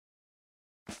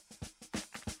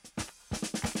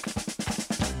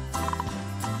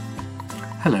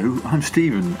Hello, I'm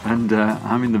Stephen, and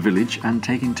I'm in the village and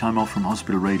taking time off from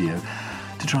hospital radio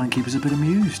to try and keep us a bit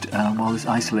amused while this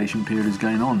isolation period is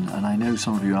going on. And I know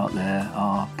some of you out there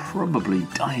are probably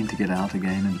dying to get out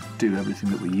again and do everything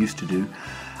that we used to do.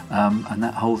 And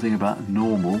that whole thing about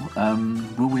normal,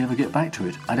 will we ever get back to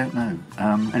it? I don't know.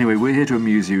 Anyway, we're here to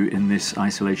amuse you in this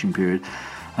isolation period.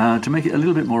 To make it a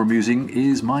little bit more amusing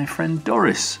is my friend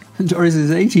Doris. Doris is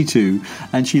 82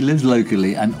 and she lives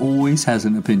locally and always has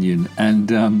an opinion,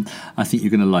 and I think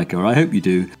you're going to like her. I hope you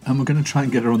do. And we're going to try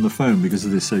and get her on the phone because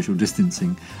of this social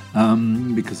distancing,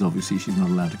 because obviously she's not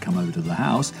allowed to come over to the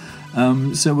house.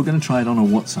 So we're going to try it on a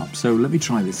WhatsApp. So let me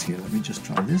try this here. Let me just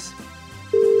try this.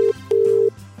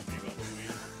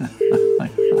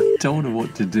 I don't know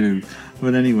what to do.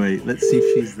 But anyway, let's see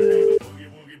if she's there.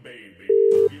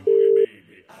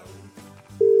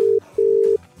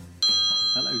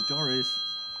 Doris.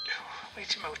 Oh,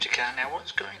 wait a motor car now.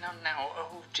 What's going on now?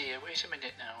 Oh dear, wait a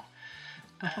minute now.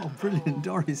 Oh, brilliant,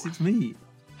 Doris, it's me.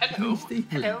 Hello. It's me,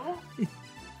 Stephen. Hello.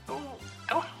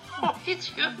 Oh,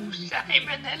 it's you,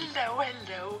 Simon.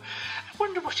 Hello. I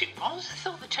wonder what it was. I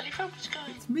thought the telephone was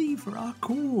going. It's me for our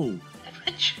call.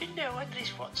 Adventure on this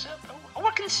WhatsApp. Oh,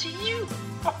 I can see you.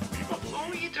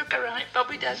 Oh, you look all right,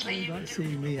 Bobby Dazzler. You like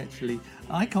seeing me, actually.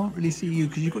 I can't really see you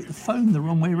because you've got the phone the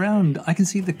wrong way round. I can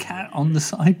see the cat on the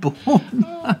sideboard.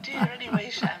 Oh, dear. Anyway,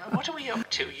 Simon, what are we up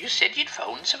to? You said you'd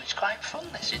phone, so it's quite fun,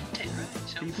 this, isn't it? Right,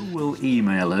 so... People will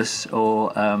email us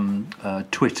or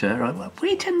Twitter.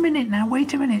 Wait a minute now.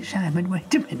 Wait a minute, Simon.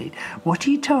 Wait a minute. What are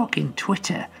you talking?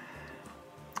 Twitter?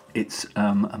 It's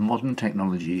a modern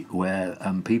technology where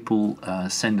people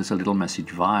send us a little message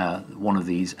via one of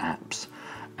these apps,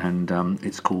 and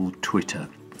it's called Twitter.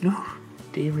 Oh,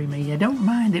 dearie me, I don't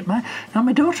mind it. Now,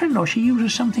 my daughter-in-law, she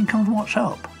uses something called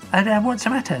WhatsApp. What's the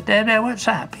matter?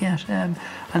 WhatsApp, yes.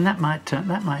 And that might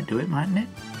do it, mightn't it?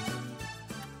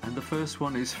 And the first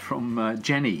one is from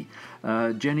Jenny.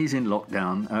 Jenny's in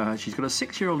lockdown. She's got a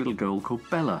 6-year-old little girl called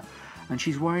Bella, and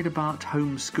she's worried about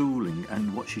homeschooling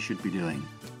and what she should be doing.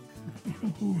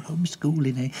 Oh,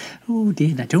 homeschooling, eh? Oh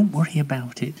dear, now don't worry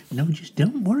about it. No, just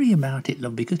don't worry about it,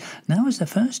 love, because now is the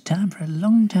first time for a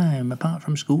long time, apart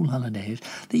from school holidays,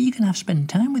 that you can spend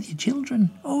time with your children.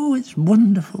 Oh, it's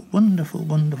wonderful, wonderful,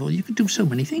 wonderful. You could do so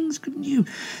many things, couldn't you?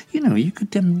 You know, you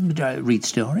could read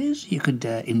stories, you could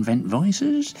invent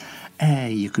voices,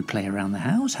 you could play around the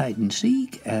house, hide and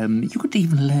seek, you could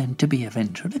even learn to be a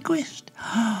ventriloquist.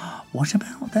 What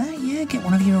about that? Yeah, get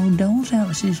one of your old dolls out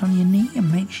and sit on your knee and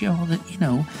make sure that, you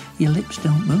know, your lips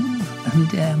don't move. And,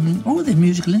 the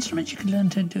musical instruments, you could learn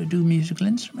to do musical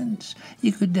instruments.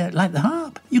 You could, like the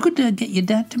harp, you could get your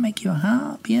dad to make you a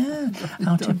harp, yeah,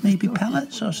 out of maybe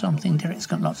pallets or something. Derek's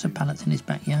got lots of pallets in his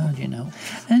backyard, you know.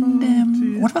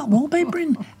 And what about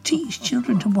wallpapering? Teach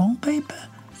children to wallpaper.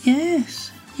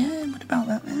 Yes. Yeah, what about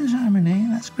that then, Simon?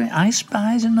 That's great. I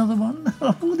Spy's another one.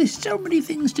 Oh, there's so many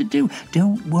things to do.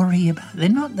 Don't worry about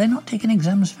it. They're not taking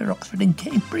exams for Oxford and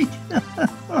Cambridge.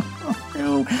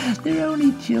 No, they're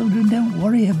only children. Don't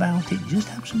worry about it. Just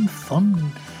have some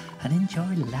fun and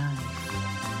enjoy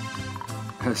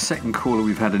life. A second caller,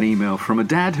 we've had an email from a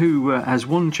dad who has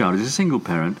one child. He's a single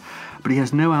parent, but he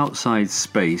has no outside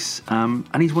space, and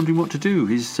he's wondering what to do.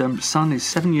 His son is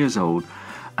 7 years old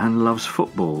and loves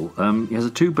football. He has a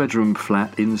 2-bedroom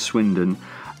flat in Swindon,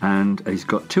 and he's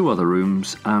got 2 other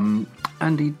rooms, and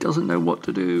he doesn't know what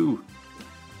to do.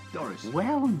 Doris.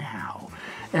 Well, now,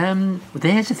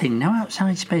 there's the thing. No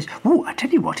outside space. Oh, I tell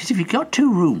you what, if you've got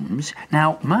 2 rooms.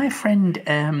 Now, my friend,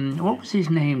 what was his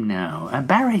name now?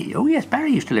 Barry. Oh, yes,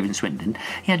 Barry used to live in Swindon.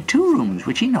 He had 2 rooms,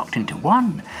 which he knocked into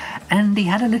one. And he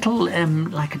had a little,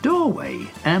 like a doorway,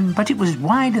 but it was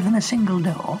wider than a single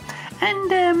door.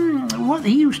 And what they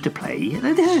used to play,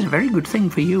 this is a very good thing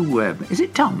for you, is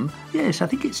it Tom? Yes, I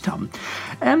think it's Tom,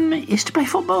 is to play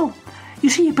football. You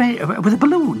see, you play with a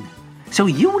balloon. So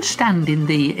you would stand in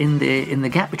the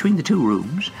gap between the 2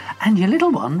 rooms, and your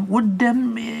little one would,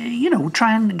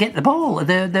 try and get the ball,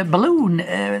 the balloon,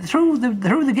 through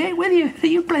the gate with you.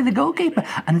 You'd play the goalkeeper,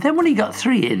 and then when he got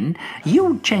 3 in,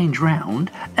 you'd change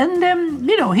round, and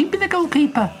he'd be the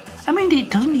goalkeeper. I mean,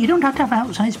 you don't have to have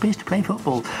outside space to play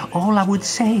football. All I would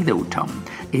say, though, Tom,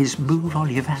 is move all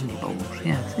your valuables.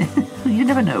 Yes. You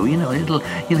never know, your little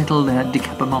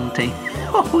decapamonte.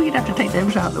 Oh, you'd have to take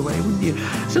those out of the way, wouldn't you?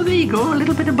 So there you go, a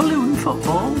little bit of balloon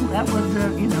football. That was,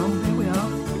 there we are.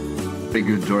 Very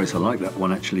good, Doris. I like that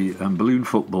one, actually. Balloon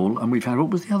football. And we've had, what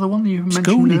was the other one that you mentioned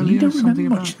schooling. earlier? You don't remember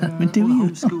much that, do you?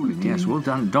 Homeschooling, yes. Well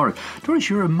done, Doris. Doris,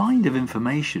 you're a mind of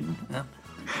information.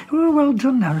 Oh, well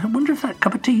done now. I wonder if that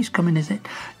cup of tea's coming, is it?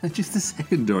 Just a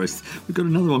second, Doris. We've got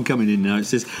another one coming in now. It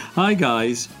says, "Hi,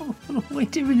 guys." Oh,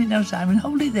 wait a minute now, Simon.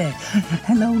 Hold it there.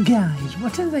 Hello, guys.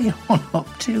 What are they all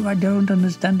up to? I don't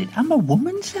understand it. I'm a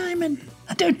woman, Simon.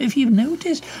 I don't know if you've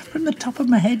noticed, from the top of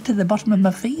my head to the bottom of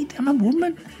my feet, I'm a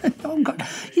woman. Oh, God.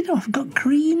 I've got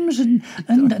creams and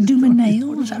do my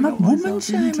nails. I'm a woman,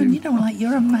 Simon. Like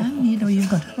you're a man. You've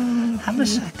got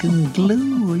haversack and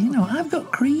glue. I've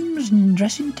got creams and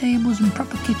dressing tables and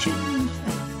proper kitchens.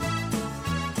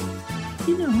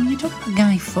 When you talk about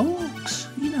Guy Fawkes,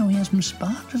 he has some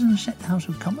sparklers and set the House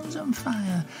of Commons on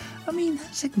fire. I mean,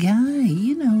 that's a guy,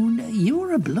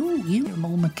 you're a bloke, you're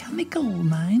more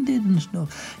mechanical-minded and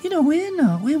stuff. We're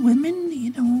not, we're women,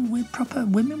 we're proper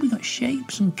women, we've got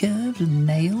shapes and curves and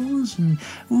nails and,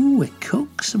 we're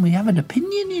cooks and we have an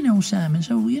opinion, Simon.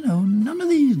 So, none of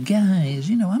these guys,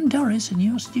 I'm Doris and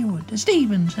you're Stuart.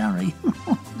 Stephen, sorry.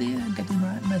 Oh dear, getting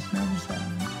right messed now,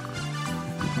 Simon.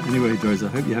 Anyway, Doris, I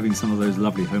hope you're having some of those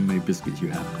lovely homemade biscuits you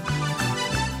have.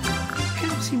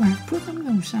 Can't see where I've put them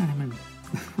though, Simon.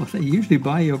 Well, they usually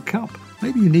buy your cup.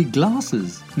 Maybe you need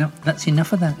glasses. No, that's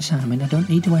enough of that, Simon. I don't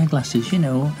need to wear glasses,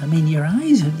 I mean, your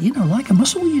eyes are, like a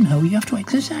muscle, you have to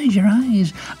exercise your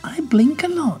eyes. I blink a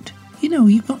lot.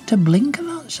 You've got to blink a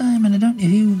lot, Simon. I don't know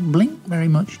if you blink very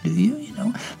much, do you?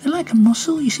 They're like a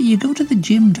muscle. You see, you go to the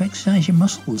gym to exercise your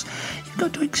muscles. You've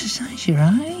got to exercise your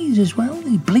eyes as well.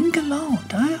 You blink a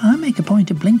lot. I make a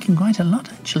point of blinking quite a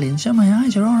lot, actually, and so my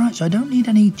eyes are all right, so I don't need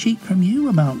any cheek from you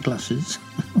about glasses.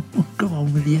 Go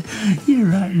on with you. You're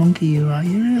right, monkey, you are.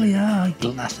 You really are.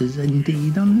 Glasses,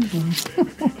 indeed, honestly.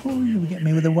 You'll get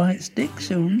me with a white stick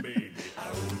soon.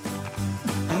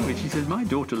 Anyway, she says, "My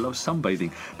daughter loves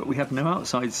sunbathing, but we have no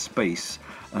outside space.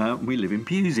 We live in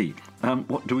Pewsey.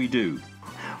 What do we do?"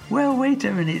 Well, wait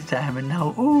a minute, Simon,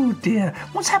 now. Oh, dear.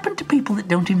 What's happened to people that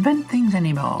don't invent things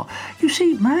anymore? You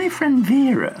see, my friend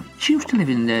Vera, she used to live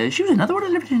in... she was another one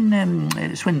who lived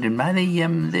in Swindon by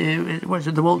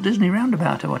the Walt Disney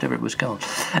Roundabout or whatever it was called.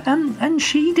 And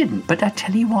she didn't, but I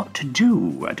tell you what to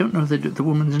do. I don't know the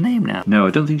woman's name now. No, I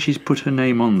don't think she's put her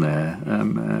name on there.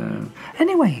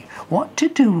 Anyway, what to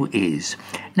do is...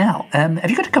 Now, have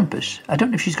you got a compass? I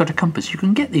don't know if she's got a compass. You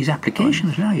can get these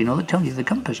applications now, that tell you the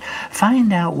compass.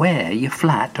 Find out where your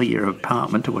flat or your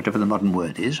apartment or whatever the modern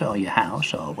word is, or your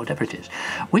house or whatever it is,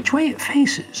 which way it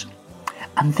faces.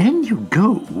 And then you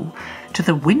go to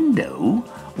the window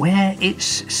where it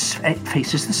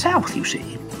faces the south, you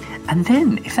see. And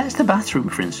then, if that's the bathroom,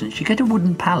 for instance, you get a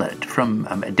wooden pallet from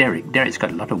Derek. Derek's got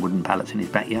a lot of wooden pallets in his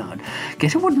backyard.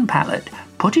 Get a wooden pallet,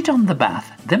 put it on the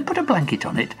bath, then put a blanket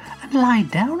on it, and lie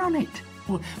down on it.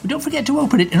 Well, don't forget to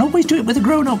open it, and always do it with a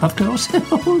grown-up, of course.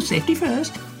 Safety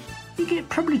first. You get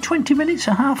probably 20 minutes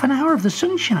or half an hour of the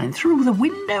sunshine through the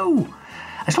window.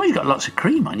 As long as you've got lots of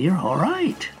cream on, you're all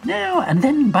right. Now, and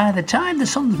then by the time the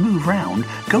sun's moved round,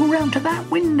 go round to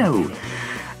that window.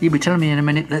 You'll be telling me in a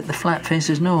minute that the flat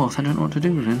faces north. I don't know what to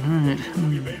do then.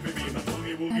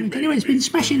 Anyway, it's been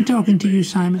smashing talking to you,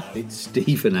 Simon. It's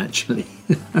Stephen, actually.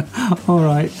 All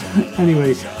right.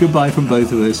 Anyway, goodbye from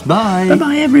both of us. Bye.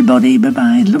 Bye-bye, everybody.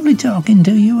 Bye-bye. Lovely talking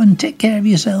to you, and take care of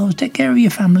yourselves. Take care of your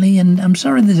family. And I'm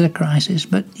sorry there's a crisis,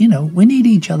 but, we need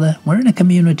each other. We're in a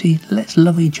community. Let's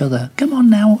love each other. Come on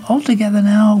now. All together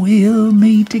now. We'll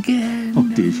meet again. Oh,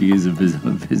 dear, she is a visit.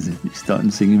 She's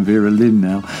starting singing Vera Lynn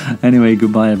now. Anyway,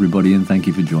 goodbye, everybody, and thank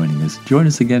you for joining us. Join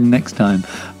us again next time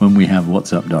when we have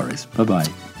What's Up, Doris. Bye-bye.